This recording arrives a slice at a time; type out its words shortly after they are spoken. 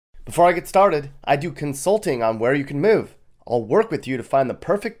Before I get started, I do consulting on where you can move. I'll work with you to find the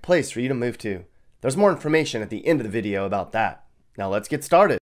perfect place for you to move to. There's more information at the end of the video about that. Now let's get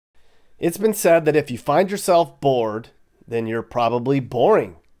started. It's been said that if you find yourself bored, then you're probably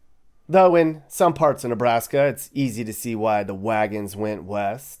boring. Though in some parts of Nebraska, it's easy to see why the wagons went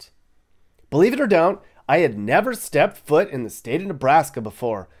west. Believe it or don't, I had never stepped foot in the state of Nebraska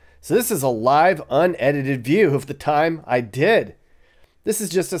before, so this is a live, unedited view of the time I did. This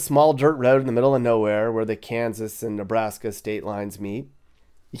is just a small dirt road in the middle of nowhere where the Kansas and Nebraska state lines meet.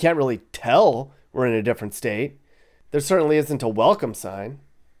 You can't really tell we're in a different state. There certainly isn't a welcome sign.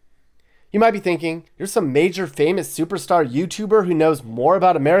 You might be thinking, you're some major famous superstar YouTuber who knows more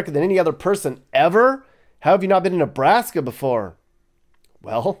about America than any other person ever? How have you not been in Nebraska before?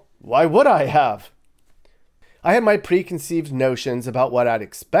 Well, why would I have? I had my preconceived notions about what I'd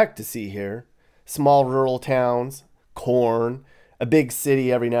expect to see here. Small rural towns, corn, a big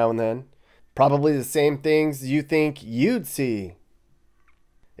city every now and then. Probably the same things you think you'd see.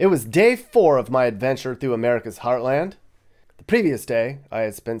 It was day 4 of my adventure through America's heartland. The previous day, I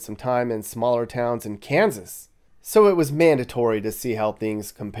had spent some time in smaller towns in Kansas, so it was mandatory to see how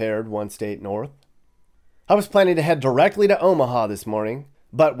things compared one state north. I was planning to head directly to Omaha this morning,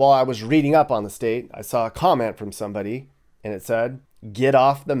 but while I was reading up on the state, I saw a comment from somebody, and it said, "Get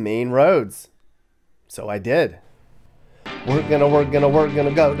off the main roads." So I did. We're gonna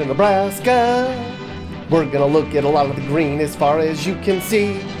go to Nebraska. We're gonna look at a lot of the green as far as you can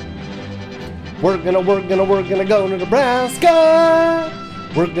see. We're gonna go to Nebraska.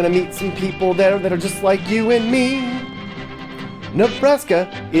 We're gonna meet some people there that are just like you and me. Nebraska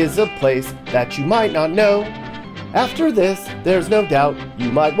is a place that you might not know. After this, there's no doubt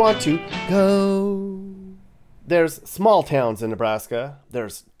you might want to go. There's small towns in Nebraska.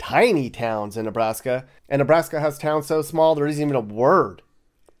 There's tiny towns in Nebraska. And Nebraska has towns so small there isn't even a word.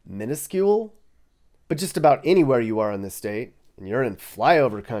 Minuscule? But just about anywhere you are in this state, and you're in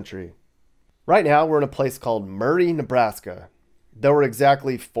flyover country. Right now, we're in a place called Murray, Nebraska. There were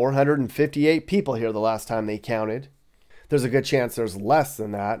exactly 458 people here the last time they counted. There's a good chance there's less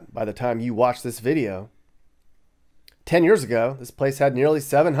than that by the time you watch this video. 10 years ago, this place had nearly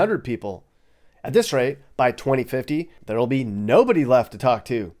 700 people. At this rate, by 2050, there will be nobody left to talk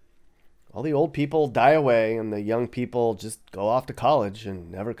to. All the old people die away and the young people just go off to college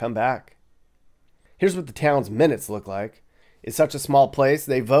and never come back. Here's what the town's minutes look like. It's such a small place,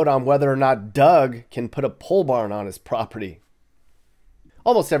 they vote on whether or not Doug can put a pole barn on his property.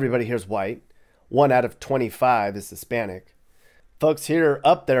 Almost everybody here is white. 1 out of 25 is Hispanic. Folks here are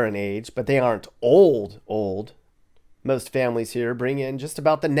up there in age, but they aren't old. Most families here bring in just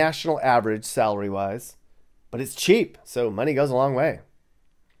about the national average salary-wise. But it's cheap, so money goes a long way.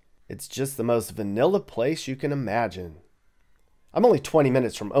 It's just the most vanilla place you can imagine. I'm only 20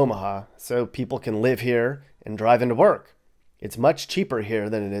 minutes from Omaha, so people can live here and drive into work. It's much cheaper here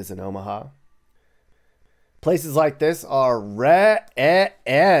than it is in Omaha. Places like this are red.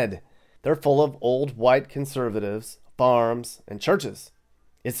 They're full of old white conservatives, farms, and churches.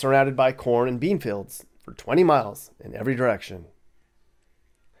 It's surrounded by corn and bean fields for 20 miles in every direction.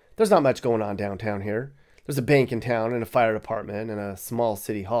 There's not much going on downtown here. There's a bank in town and a fire department and a small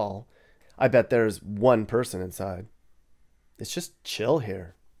city hall. I bet there's one person inside. It's just chill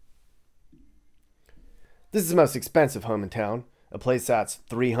here. This is the most expensive home in town, a place that's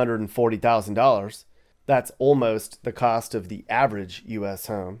 $340,000. That's almost the cost of the average U.S.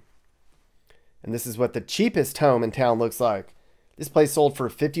 home. And this is what the cheapest home in town looks like. This place sold for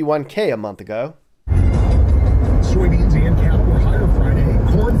 $51K a month ago. Soybeans and cattle were higher Friday.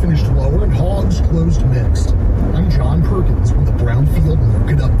 Corn finished lower and hogs closed mixed. I'm John Perkins with the Brownfield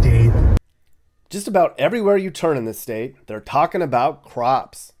Market Update. Just about everywhere you turn in this state, they're talking about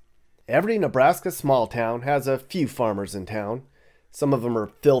crops. Every Nebraska small town has a few farmers in town. Some of them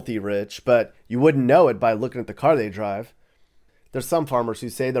are filthy rich, but you wouldn't know it by looking at the car they drive. There's some farmers who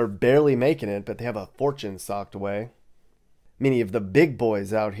say they're barely making it, but they have a fortune socked away. Many of the big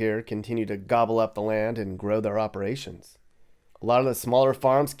boys out here continue to gobble up the land and grow their operations. A lot of the smaller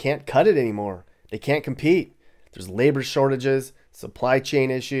farms can't cut it anymore. They can't compete. There's labor shortages, supply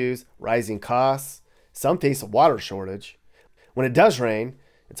chain issues, rising costs. Some face a water shortage. When it does rain,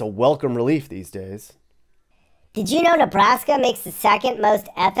 it's a welcome relief these days. Did you know Nebraska makes the second most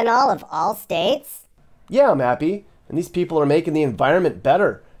ethanol of all states? Yeah, I'm happy. And these people are making the environment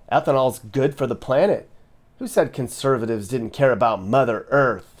better. Ethanol's good for the planet. Who said conservatives didn't care about Mother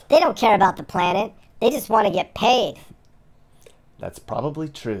Earth? They don't care about the planet. They just want to get paid. That's probably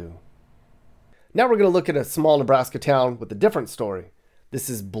true. Now we're going to look at a small Nebraska town with a different story. This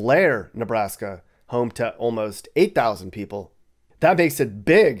is Blair, Nebraska, home to almost 8,000 people. That makes it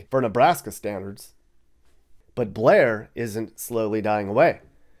big for Nebraska standards. But Blair isn't slowly dying away.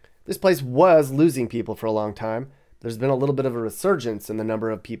 This place was losing people for a long time. There's been a little bit of a resurgence in the number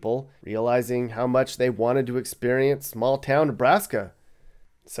of people realizing how much they wanted to experience small town Nebraska.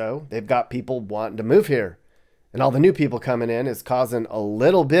 So they've got people wanting to move here. And all the new people coming in is causing a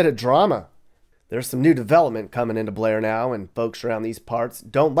little bit of drama. There's some new development coming into Blair now, and folks around these parts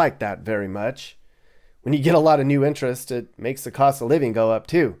don't like that very much. When you get a lot of new interest, it makes the cost of living go up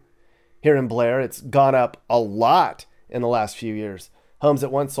too. Here in Blair, it's gone up a lot in the last few years. Homes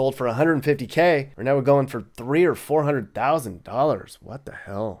that once sold for $150K are now going for $300,000 or $400,000. What the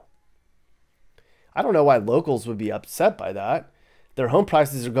hell? I don't know why locals would be upset by that. Their home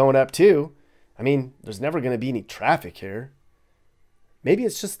prices are going up too. I mean, there's never going to be any traffic here. Maybe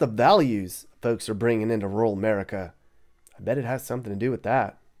it's just the values folks are bringing into rural America. I bet it has something to do with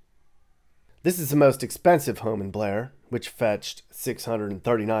that. This is the most expensive home in Blair, which fetched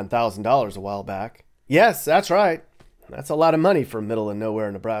 $639,000 a while back. Yes, that's right. That's a lot of money for middle of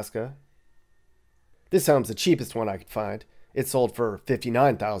nowhere, Nebraska. This home's the cheapest one I could find. It sold for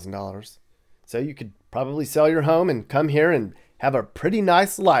 $59,000. So you could probably sell your home and come here and have a pretty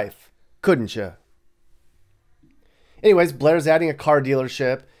nice life, couldn't you? Anyways, Blair's adding a car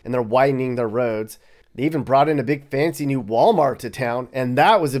dealership and they're widening their roads. They even brought in a big fancy new Walmart to town, and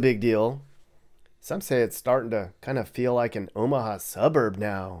that was a big deal. Some say it's starting to kind of feel like an Omaha suburb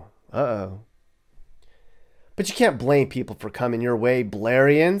now. Uh-oh. But you can't blame people for coming your way,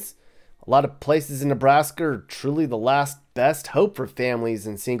 Blairians. A lot of places in Nebraska are truly the last best hope for families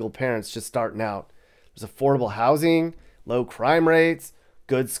and single parents just starting out. There's affordable housing, low crime rates,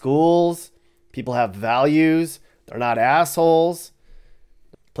 good schools, people have values, they're not assholes.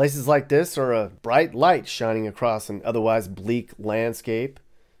 Places like this are a bright light shining across an otherwise bleak landscape.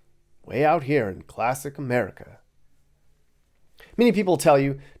 Way out here in classic America. Many people tell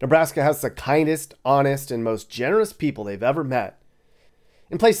you Nebraska has the kindest, honest, and most generous people they've ever met.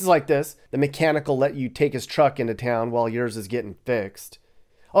 In places like this, the mechanic will let you take his truck into town while yours is getting fixed.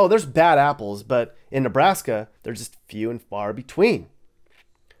 Oh, there's bad apples, but in Nebraska, they're just few and far between.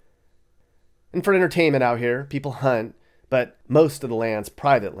 And for entertainment out here, people hunt, but most of the land's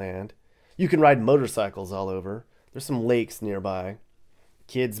private land. You can ride motorcycles all over. There's some lakes nearby.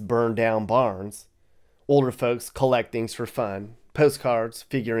 Kids burn down barns. Older folks collect things for fun. Postcards,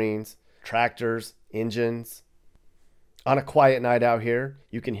 figurines, tractors, engines. On a quiet night out here,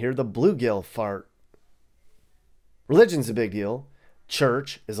 you can hear the bluegill fart. Religion's a big deal.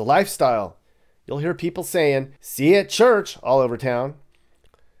 Church is a lifestyle. You'll hear people saying, "See you at church," all over town.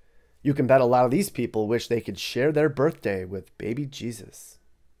 You can bet a lot of these people wish they could share their birthday with baby Jesus.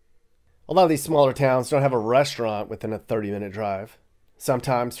 A lot of these smaller towns don't have a restaurant within a 30-minute drive.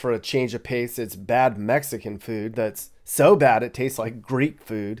 Sometimes for a change of pace, it's bad Mexican food that's so bad it tastes like Greek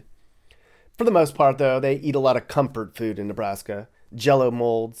food. For the most part, though, they eat a lot of comfort food in Nebraska. Jello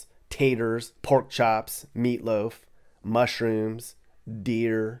molds, taters, pork chops, meatloaf, mushrooms,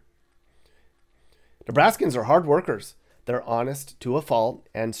 deer. Nebraskans are hard workers. They're honest to a fault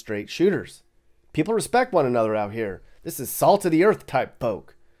and straight shooters. People respect one another out here. This is salt of the earth type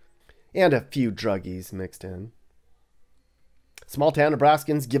folk. And a few druggies mixed in. Small town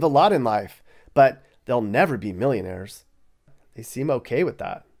Nebraskans give a lot in life, but they'll never be millionaires. They seem okay with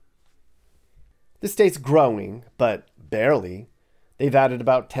that. The state's growing, but barely. They've added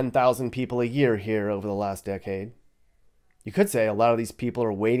about 10,000 people a year here over the last decade. You could say a lot of these people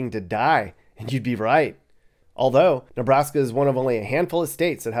are waiting to die, and you'd be right. Although, Nebraska is one of only a handful of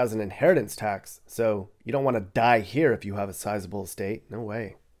states that has an inheritance tax, so you don't want to die here if you have a sizable estate. No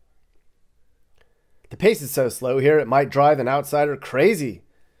way. The pace is so slow here, it might drive an outsider crazy.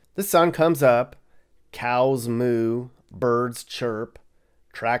 The sun comes up, cows moo, birds chirp,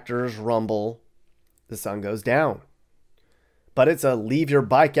 tractors rumble. The sun goes down. But it's a leave your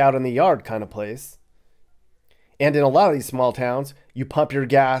bike out in the yard kind of place. And in a lot of these small towns, you pump your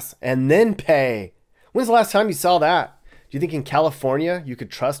gas and then pay. When's the last time you saw that? Do you think in California you could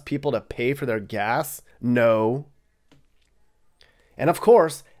trust people to pay for their gas? No. And of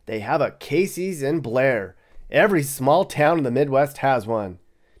course, they have a Casey's in Blair. Every small town in the Midwest has one.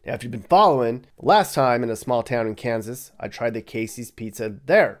 Now, if you've been following, last time in a small town in Kansas, I tried the Casey's pizza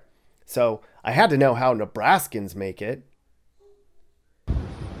there. So I had to know how Nebraskans make it.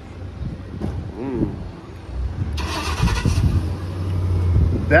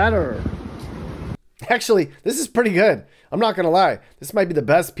 Better. Actually, this is pretty good. I'm not going to lie. This might be the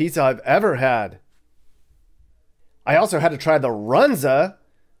best pizza I've ever had. I also had to try the Runza.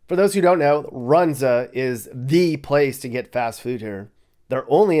 For those who don't know, Runza is the place to get fast food here. They're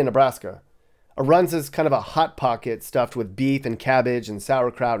only in Nebraska. A run's is kind of a hot pocket stuffed with beef and cabbage and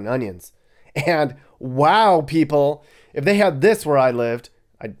sauerkraut and onions. And wow, people, if they had this where I lived,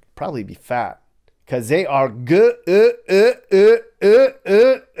 I'd probably be fat. Because they are good.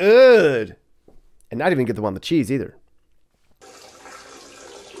 And not even get the one with cheese either.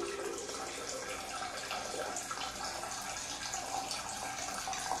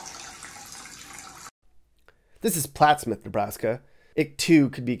 This is Plattsmouth, Nebraska. It too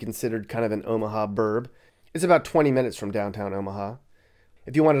could be considered kind of an Omaha burb. It's about 20 minutes from downtown Omaha.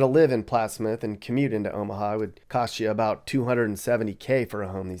 If you wanted to live in Plattsmouth and commute into Omaha, it would cost you about $270K for a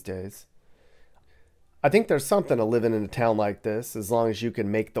home these days. I think there's something to living in a town like this, as long as you can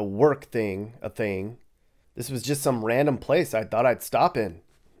make the work thing a thing. This was just some random place I thought I'd stop in.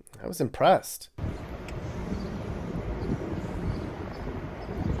 I was impressed.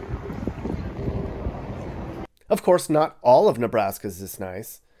 Of course, not all of Nebraska is this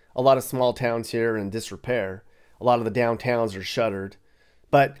nice. A lot of small towns here are in disrepair. A lot of the downtowns are shuttered.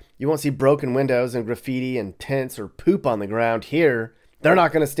 But you won't see broken windows and graffiti and tents or poop on the ground here. They're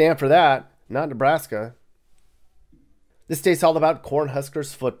not going to stand for that. Not Nebraska. This state's all about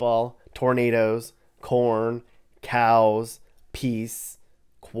Cornhuskers football, tornadoes, corn, cows, peace,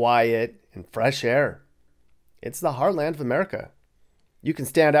 quiet, and fresh air. It's the heartland of America. You can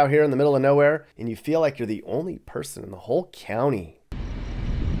stand out here in the middle of nowhere and you feel like you're the only person in the whole county.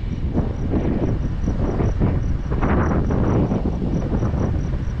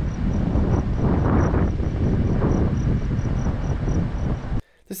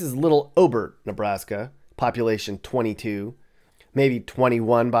 This is Little Obert, Nebraska, population 22, maybe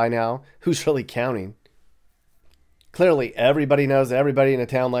 21 by now. Who's really counting? Clearly, everybody knows everybody in a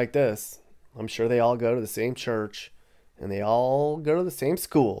town like this. I'm sure they all go to the same church, and they all go to the same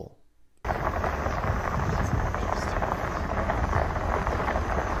school.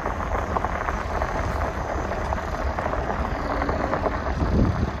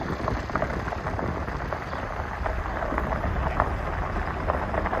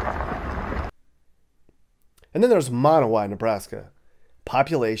 And then there's Monowai, Nebraska.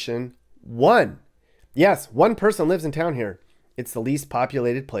 Population 1. Yes, one person lives in town here. It's the least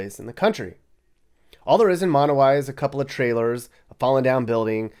populated place in the country. All there is in Monowai is a couple of trailers, a fallen down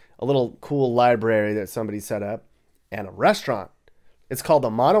building, a little cool library that somebody set up, and a restaurant. It's called the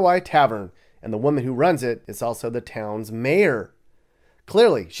Monowai Tavern, and the woman who runs it is also the town's mayor.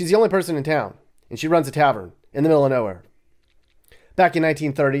 Clearly, she's the only person in town, and she runs a tavern in the middle of nowhere. Back in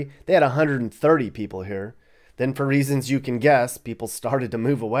 1930, they had 130 people here. Then, for reasons you can guess, people started to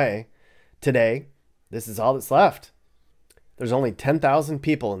move away. Today, this is all that's left. There's only 10,000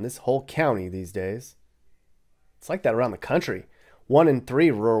 people in this whole county these days. It's like that around the country. 1 in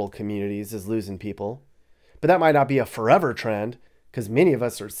 3 rural communities is losing people. But that might not be a forever trend, because many of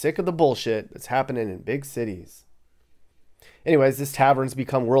us are sick of the bullshit that's happening in big cities. Anyways, this tavern's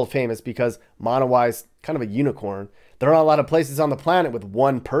become world famous because Monowai's kind of a unicorn. There aren't a lot of places on the planet with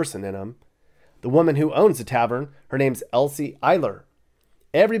one person in them. The woman who owns the tavern, her name's Elsie Eiler.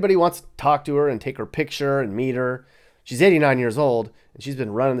 Everybody wants to talk to her and take her picture and meet her. She's 89 years old, and she's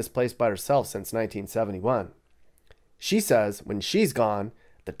been running this place by herself since 1971. She says when she's gone,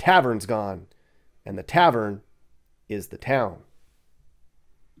 the tavern's gone, and the tavern is the town.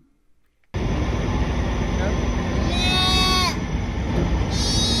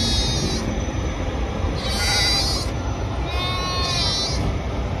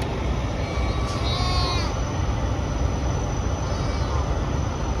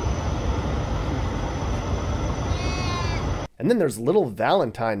 And then there's Little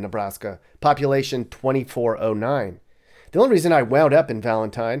Valentine, Nebraska, population 2409. The only reason I wound up in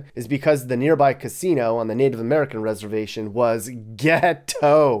Valentine is because the nearby casino on the Native American reservation was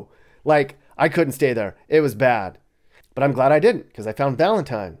ghetto. Like, I couldn't stay there. It was bad. But I'm glad I didn't, because I found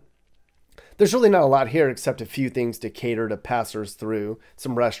Valentine. There's really not a lot here except a few things to cater to passers through,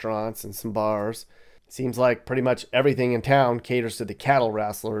 some restaurants and some bars. Seems like pretty much everything in town caters to the cattle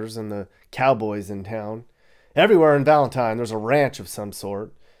rustlers and the cowboys in town. Everywhere in Valentine, there's a ranch of some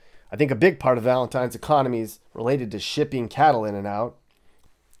sort. I think a big part of Valentine's economy is related to shipping cattle in and out.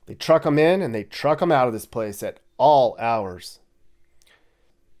 They truck them in and they truck them out of this place at all hours.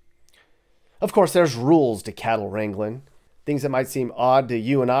 Of course, there's rules to cattle wrangling. Things that might seem odd to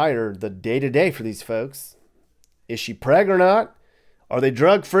you and I are the day-to-day for these folks. Is she preg or not? Are they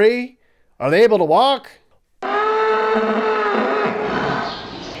drug-free? Are they able to walk?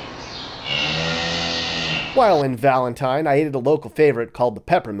 While in Valentine, I ate at a local favorite called the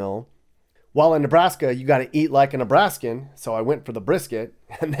Peppermill. While in Nebraska, you got to eat like a Nebraskan, so I went for the brisket,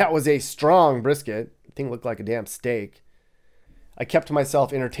 and that was a strong brisket. The thing looked like a damn steak. I kept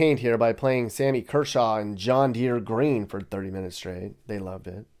myself entertained here by playing Sammy Kershaw and John Deere Green for 30 minutes straight. They loved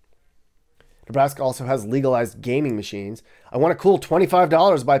it. Nebraska also has legalized gaming machines. I won a cool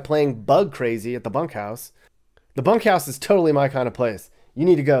 $25 by playing Bug Crazy at the bunkhouse. The bunkhouse is totally my kind of place. You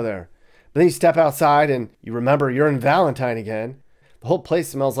need to go there. But then you step outside and you remember you're in Valentine again. The whole place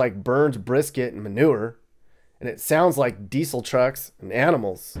smells like burned brisket and manure. And it sounds like diesel trucks and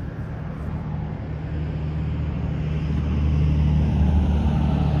animals.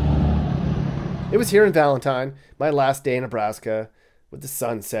 It was here in Valentine, my last day in Nebraska, with the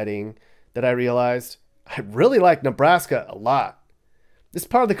sun setting, that I realized I really like Nebraska a lot. This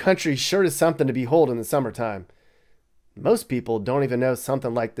part of the country sure is something to behold in the summertime. Most people don't even know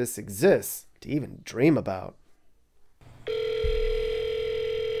something like this exists to even dream about.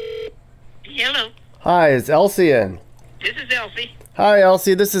 Hello, Hi, is Elsie in? this is Elsie. Hi,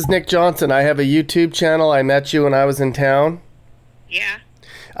 Elsie. This is Nick Johnson. I have a YouTube channel. I met you when I was in town. Yeah.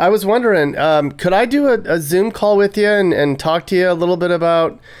 I was wondering, could I do a Zoom call with you and talk to you a little bit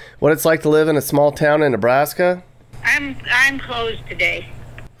about what it's like to live in a small town in Nebraska? I'm closed today.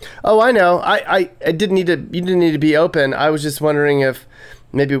 Oh, I know. I didn't need to. You didn't need to be open. I was just wondering if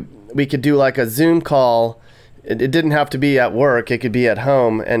maybe we could do like a Zoom call. It didn't have to be at work. It could be at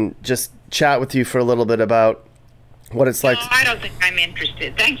home, and just chat with you for a little bit about what it's like. No, I don't think I'm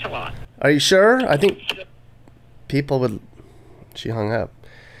interested. Thanks a lot. Are you sure? I think people would. She hung up.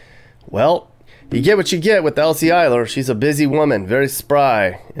 Well, you get what you get with Elsie Eiler. She's a busy woman, very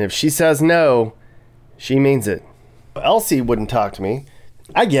spry. And if she says no, she means it. Elsie wouldn't talk to me.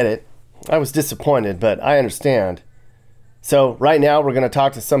 I get it. I was disappointed, but I understand. So right now we're going to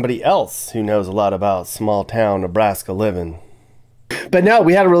talk to somebody else who knows a lot about small town Nebraska living. But no,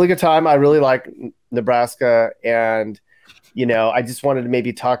 we had a really good time. I really like Nebraska, and I just wanted to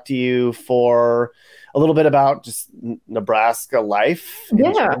maybe talk to you for a little bit about just Nebraska life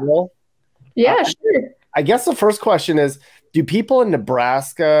in general. Yeah, sure. I guess the first question is, do people in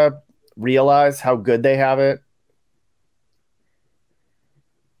Nebraska realize how good they have it?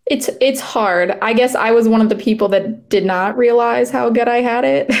 It's hard. I guess I was one of the people that did not realize how good I had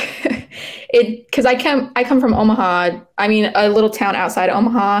it. Because I come from Omaha. I mean, a little town outside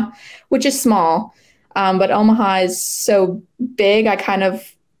Omaha, which is small. But Omaha is so big. I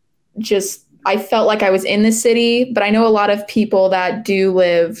felt like I was in the city, but I know a lot of people that do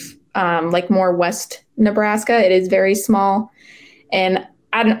live like more West Nebraska. It is very small. And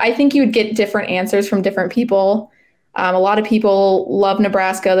I think you would get different answers from different people. A lot of people love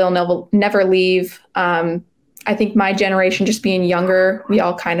Nebraska. They'll never leave. I think my generation, just being younger, we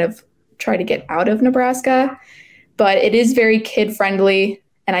all kind of try to get out of Nebraska. But it is very kid-friendly.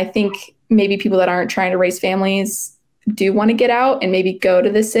 And I think maybe people that aren't trying to raise families do want to get out and maybe go to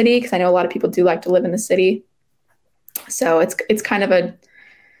the city, because I know a lot of people do like to live in the city. So it's kind of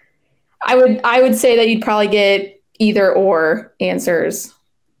I would say that you'd probably get either or answers.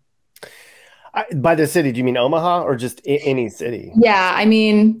 By the city, do you mean Omaha or just any city? Yeah, I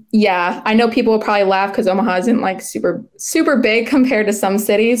mean, yeah. I know people will probably laugh because Omaha isn't like super, super big compared to some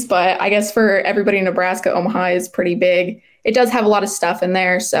cities, but I guess for everybody in Nebraska, Omaha is pretty big. It does have a lot of stuff in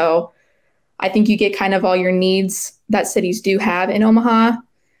there, so I think you get kind of all your needs that cities do have in Omaha.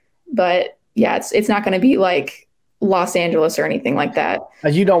 But yeah, it's not going to be like Los Angeles or anything like that.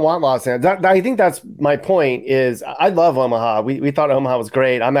 You don't want Los Angeles. I think that's my point. Is I love Omaha. We thought Omaha was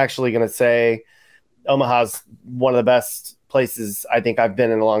great. I'm actually going to say Omaha's one of the best places I think I've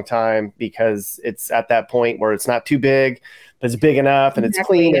been in a long time, because it's at that point where it's not too big, but it's big enough, and it's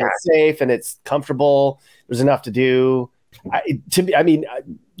clean, and it's safe, and it's comfortable. There's enough to do.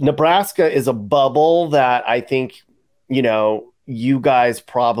 Nebraska is a bubble that I think, you guys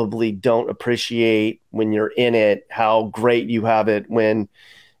probably don't appreciate when you're in it, how great you have it. When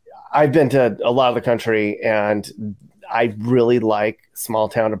I've been to a lot of the country, and I really like small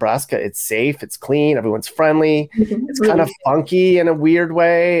town Nebraska. It's safe, it's clean, everyone's friendly. It's kind of funky in a weird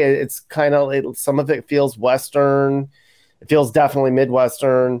way. It's kind of, some of it feels Western. It feels definitely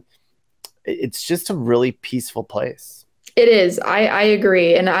Midwestern. It's just a really peaceful place. It is. I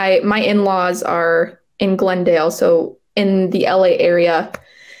agree. And my in-laws are in Glendale, so in the LA area,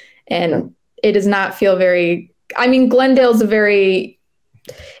 and it does not feel Glendale's a very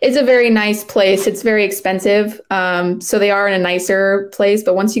nice place. It's very expensive. So they are in a nicer place,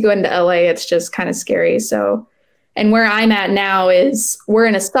 but once you go into LA, it's just kind of scary. So, and where I'm at now we're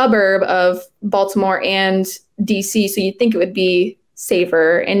in a suburb of Baltimore and DC. So you'd think it would be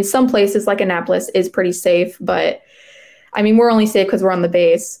safer. In some places like Annapolis is pretty safe, but I mean, we're only safe because we're on the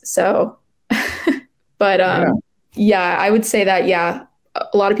base. So, but yeah, I would say that, yeah,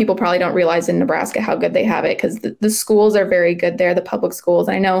 a lot of people probably don't realize in Nebraska how good they have it, because the schools are very good there, the public schools.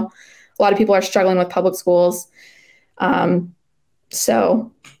 And I know a lot of people are struggling with public schools.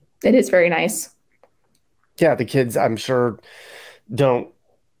 So it is very nice. Yeah, the kids, I'm sure, don't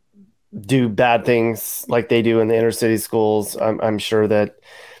do bad things like they do in the inner city schools. I'm sure that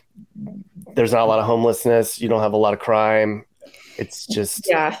there's not a lot of homelessness. You don't have a lot of crime. It's just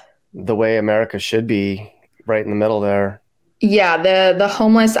the way America should be, right in the middle there. Yeah, the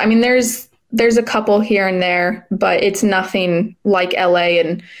homeless, I mean, there's a couple here and there, but it's nothing like LA.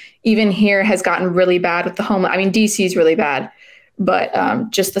 And even here has gotten really bad with the homeless. I mean, DC is really bad, but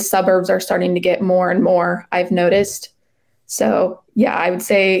just the suburbs are starting to get more and more, I've noticed. So yeah, I would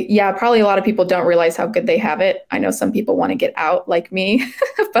say, yeah, probably a lot of people don't realize how good they have it. I know some people want to get out like me,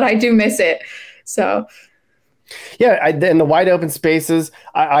 but I do miss it. So yeah, in the wide open spaces,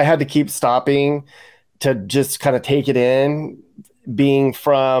 I had to keep stopping to just kind of take it in. Being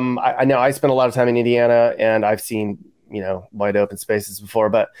from, I know I spent a lot of time in Indiana, and I've seen, wide open spaces before,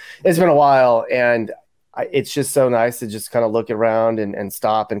 but it's been a while, and it's just so nice to just kind of look around and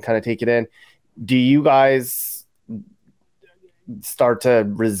stop and kind of take it in. Do you guys start to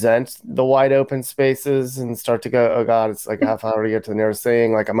resent the wide open spaces and start to go, oh God, it's like a half hour to get to the nearest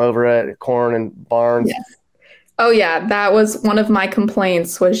thing. Like, I'm over it, corn and barns. Yes. Oh yeah. That was one of my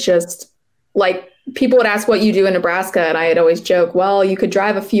complaints, was just like, people would ask what you do in Nebraska. And I'd always joke, well, you could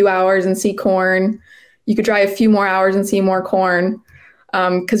drive a few hours and see corn. You could drive a few more hours and see more corn.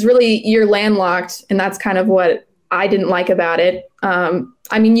 Cause really you're landlocked. And that's kind of what I didn't like about it.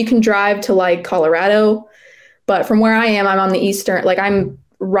 I mean, you can drive to like Colorado, but from where I am, I'm on the eastern, like I'm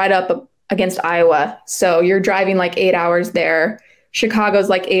right up against Iowa. So you're driving like 8 hours there. Chicago's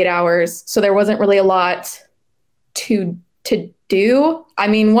like 8 hours. So there wasn't really a lot to do. I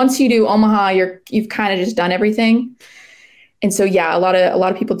mean, once you do Omaha, you've kind of just done everything. And so, yeah, a lot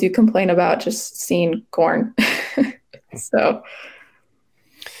of people do complain about just seeing corn. So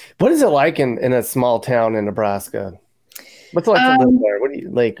what is it like in a small town in Nebraska? What's it like to live there? What do you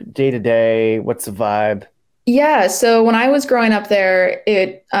like day to day? What's the vibe? Yeah. So when I was growing up there,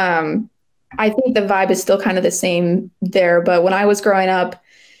 I think the vibe is still kind of the same there. But when I was growing up,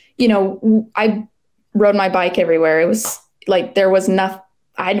 I rode my bike everywhere. It was like, I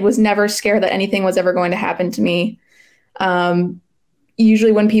was never scared that anything was ever going to happen to me.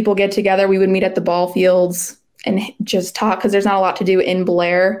 Usually when people get together, we would meet at the ball fields and just talk, because there's not a lot to do in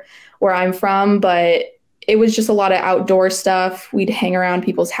Blair where I'm from, but it was just a lot of outdoor stuff. We'd hang around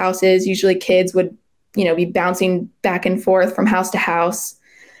people's houses. Usually kids would, be bouncing back and forth from house to house.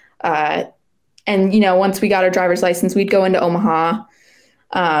 And, once we got our driver's license, we'd go into Omaha.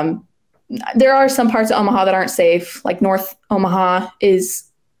 There are some parts of Omaha that aren't safe. Like North Omaha is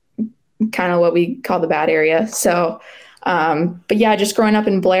kind of what we call the bad area. So, but yeah, just growing up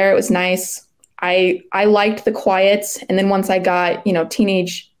in Blair, it was nice. I liked the quiet. And then once I got,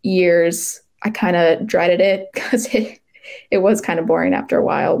 teenage years, I kind of dreaded it, because it was kind of boring after a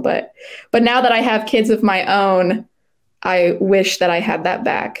while. But now that I have kids of my own, I wish that I had that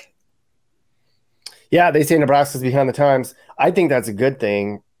back. Yeah, they say Nebraska's behind the times. I think that's a good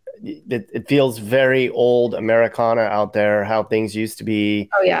thing. It feels very old Americana out there, how things used to be.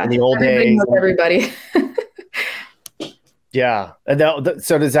 Oh yeah, in the old everybody days. knows everybody. Yeah.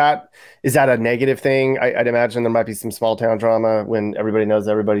 So is that a negative thing? I'd imagine there might be some small town drama when everybody knows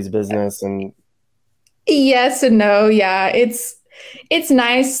everybody's business. And yes and no. Yeah, it's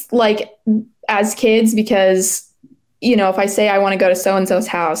nice, like as kids, because if I say I want to go to so and so's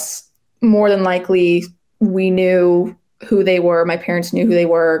house, more than likely we knew who they were. My parents knew who they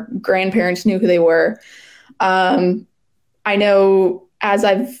were. Grandparents knew who they were. I know as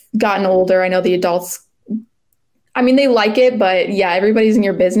I've gotten older, I know the adults, I mean, they like it, but yeah, everybody's in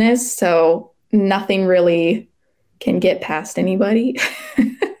your business. So nothing really can get past anybody.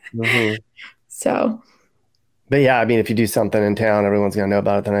 mm-hmm. So. But yeah, I mean, if you do something in town, everyone's going to know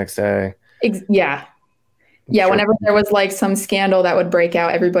about it the next day. Yeah. Yeah. Sure. Whenever there was like some scandal that would break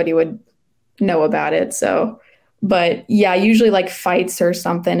out, everybody would know about it. So, but yeah, usually like fights or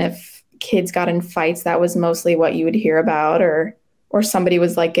something, if kids got in fights, that was mostly what you would hear about, or somebody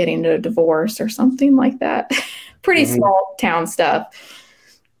was like getting a divorce or something like that. Pretty small town stuff.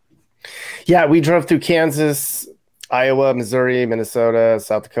 Yeah, we drove through Kansas, Iowa, Missouri, Minnesota,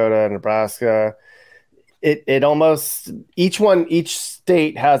 South Dakota, Nebraska. It almost, each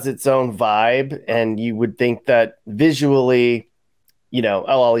state has its own vibe, and you would think that visually,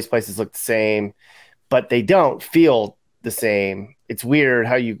 all these places look the same, but they don't feel the same. It's weird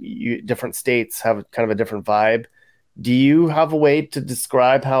how you different states have kind of a different vibe. Do you have a way to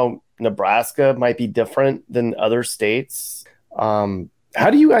describe how Nebraska might be different than other states? How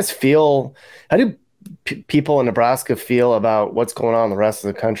do you guys feel? How do people in Nebraska feel about what's going on in the rest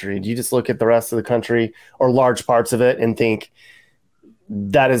of the country? Do you just look at the rest of the country or large parts of it and think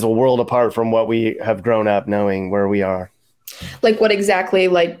that is a world apart from what we have grown up knowing where we are? Like what exactly?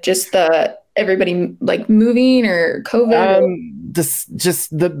 Like just everybody like moving or COVID?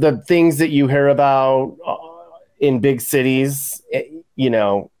 Just the things that you hear about in big cities, you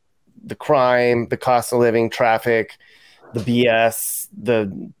know, the crime, the cost of living, traffic, the BS,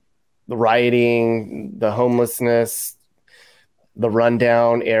 the rioting, the homelessness, the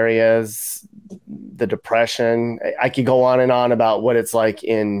rundown areas, the depression. I could go on and on about what it's like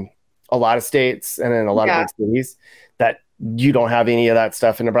in a lot of states and in a lot of big cities that you don't have any of that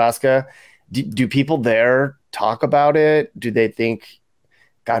stuff in Nebraska. Do people there talk about it? Do they think,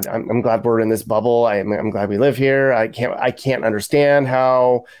 God, I'm glad we're in this bubble. I'm glad we live here. I can't understand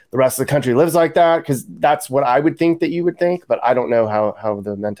how the rest of the country lives like that, because that's what I would think that you would think, but I don't know how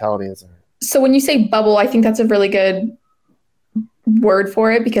the mentality is. So when you say bubble, I think that's a really good word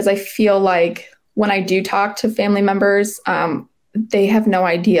for it, because I feel like when I do talk to family members, they have no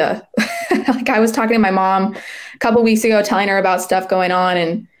idea. Like I was talking to my mom a couple weeks ago, telling her about stuff going on,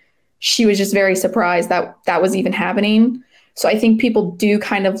 and she was just very surprised that that was even happening. So I think people do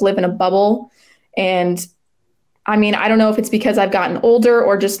kind of live in a bubble. And I mean, I don't know if it's because I've gotten older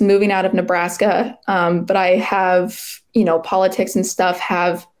or just moving out of Nebraska, but I have, you know, politics and stuff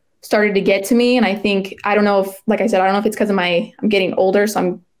have started to get to me. And I think, I don't know if, like I said, I don't know if it's because I'm getting older, so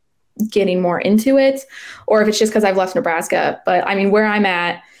I'm getting more into it, or if it's just because I've left Nebraska. But I mean, where I'm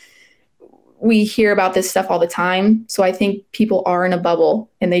at, we hear about this stuff all the time. So I think people are in a bubble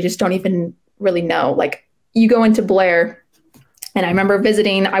and they just don't even really know. Like you go into Blair, and I remember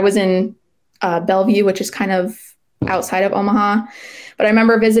visiting, I was in Bellevue, which is kind of outside of Omaha, but I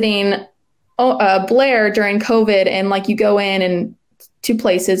remember visiting Blair during COVID, and like you go in and to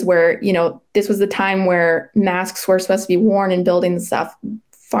places where, you know, this was the time where masks were supposed to be worn in buildings and stuff,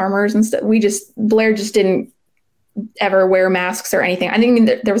 farmers and stuff. Blair just didn't ever wear masks or anything. I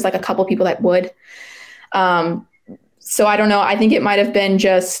think there was like a couple people that would. So I don't know. I think it might have been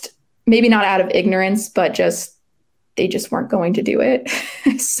just maybe not out of ignorance, but just they just weren't going to do it.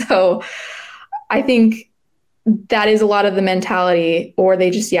 So I think that is a lot of the mentality, or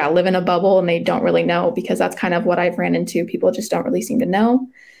they just, live in a bubble and they don't really know, because that's kind of what I've ran into. People just don't really seem to know.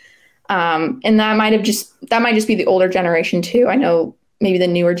 And that might just be the older generation too. I know maybe the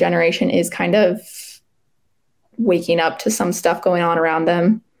newer generation is kind of waking up to some stuff going on around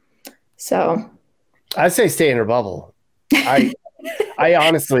them. So I'd say stay in your bubble. I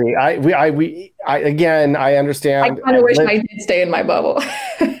honestly, I understand. I kind of wish I did stay in my bubble.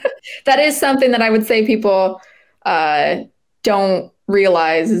 That is something that I would say people don't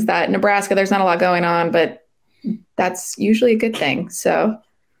realize, is that Nebraska, there's not a lot going on, but that's usually a good thing. So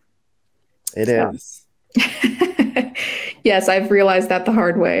it is. Yes, I've realized that the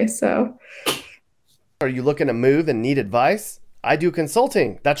hard way. So are you looking to move and need advice? I do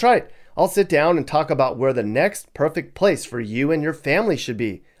consulting. That's right. I'll sit down and talk about where the next perfect place for you and your family should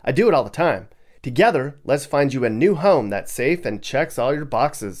be. I do it all the time. Together, let's find you a new home that's safe and checks all your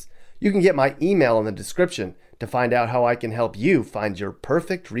boxes. You can get my email in the description to find out how I can help you find your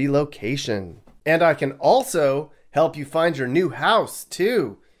perfect relocation. And I can also help you find your new house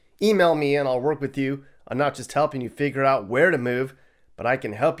too. Email me and I'll work with you on not just helping you figure out where to move, but I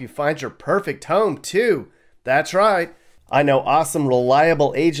can help you find your perfect home too. That's right. I know awesome,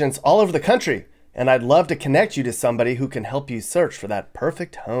 reliable agents all over the country, and I'd love to connect you to somebody who can help you search for that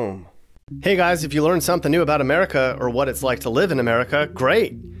perfect home. Hey guys, if you learned something new about America or what it's like to live in America,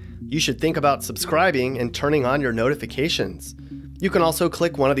 great. You should think about subscribing and turning on your notifications. You can also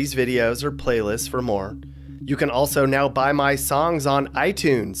click one of these videos or playlists for more. You can also now buy my songs on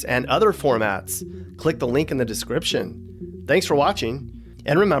iTunes and other formats. Click the link in the description. Thanks for watching.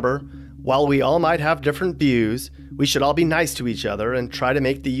 And remember, while we all might have different views, we should all be nice to each other and try to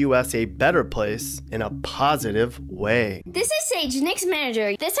make the U.S. a better place in a positive way. This is Sage, Nick's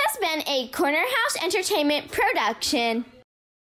manager. This has been a Corner House Entertainment production.